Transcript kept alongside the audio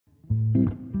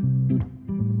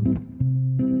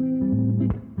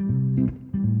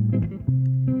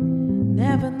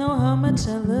much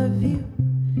I love you,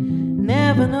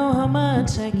 never know how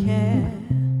much I care.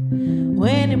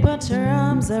 When you put your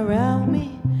arms around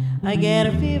me, I get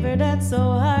a fever that's so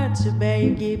hard to bear.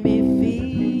 You give me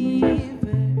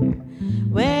fever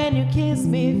when you kiss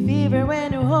me, fever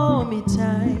when you hold me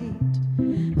tight.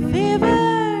 Fever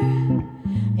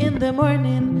in the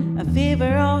morning, a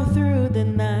fever all through the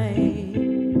night.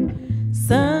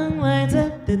 Sun lights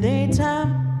up the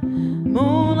daytime,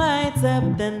 moon lights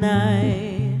up the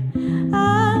night.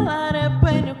 I light up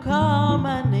when you call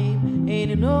my name, and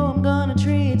you know I'm gonna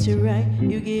treat you right.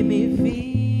 You give me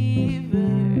fever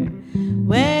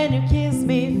when you kiss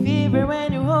me, fever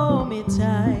when you hold me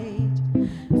tight.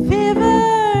 Fever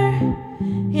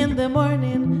in the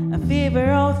morning, a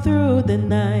fever all through the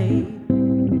night.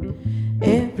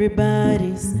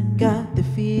 Everybody's got the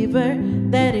fever,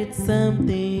 that it's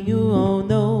something you all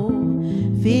know.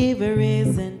 Fever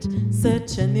isn't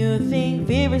such a new thing,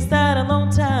 fever started a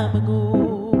long time ago.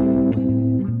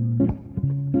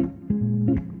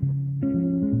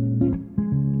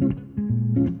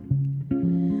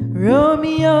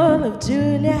 Romeo loved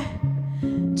Juliet,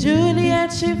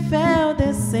 Juliet she felt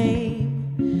the same.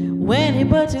 When he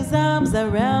put his arms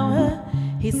around her,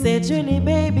 he said, Julie,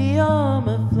 baby, you're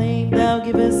my flame, thou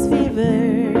give us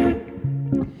fever.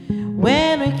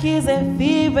 When we kiss a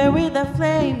fever with a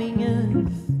flaming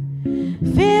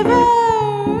earth. Fever,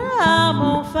 I'm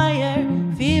on fire,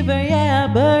 fever, yeah,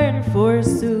 I burn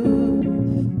forsooth.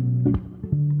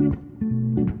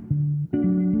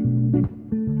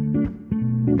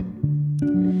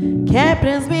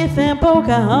 Captain Smith and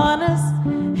Pocahontas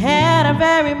had a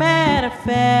very mad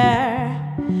affair.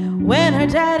 When her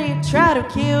daddy tried to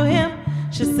kill him,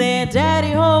 she said,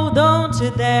 Daddy, hold on to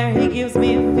there. He gives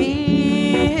me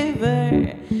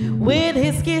fever with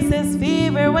his kisses,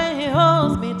 fever when he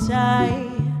holds me tight.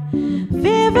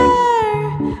 Fever,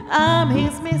 I'm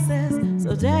his missus,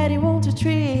 so Daddy, won't you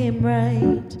treat him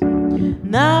right?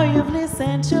 Now you've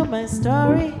listened to my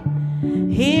story,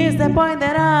 here's the point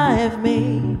that I have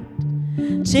made.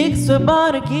 Chicks were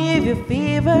born to give you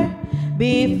fever,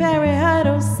 be very hard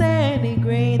or sandy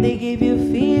grain, they give you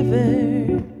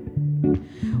fever.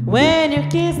 When you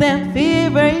kiss them,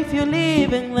 fever if you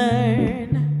live and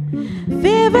learn.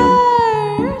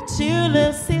 Fever,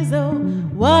 chula sizzle,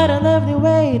 what a lovely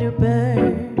way to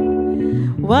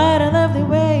burn. What a lovely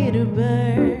way to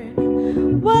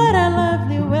burn. What a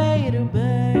lovely way to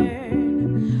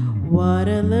burn. What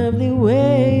a lovely way.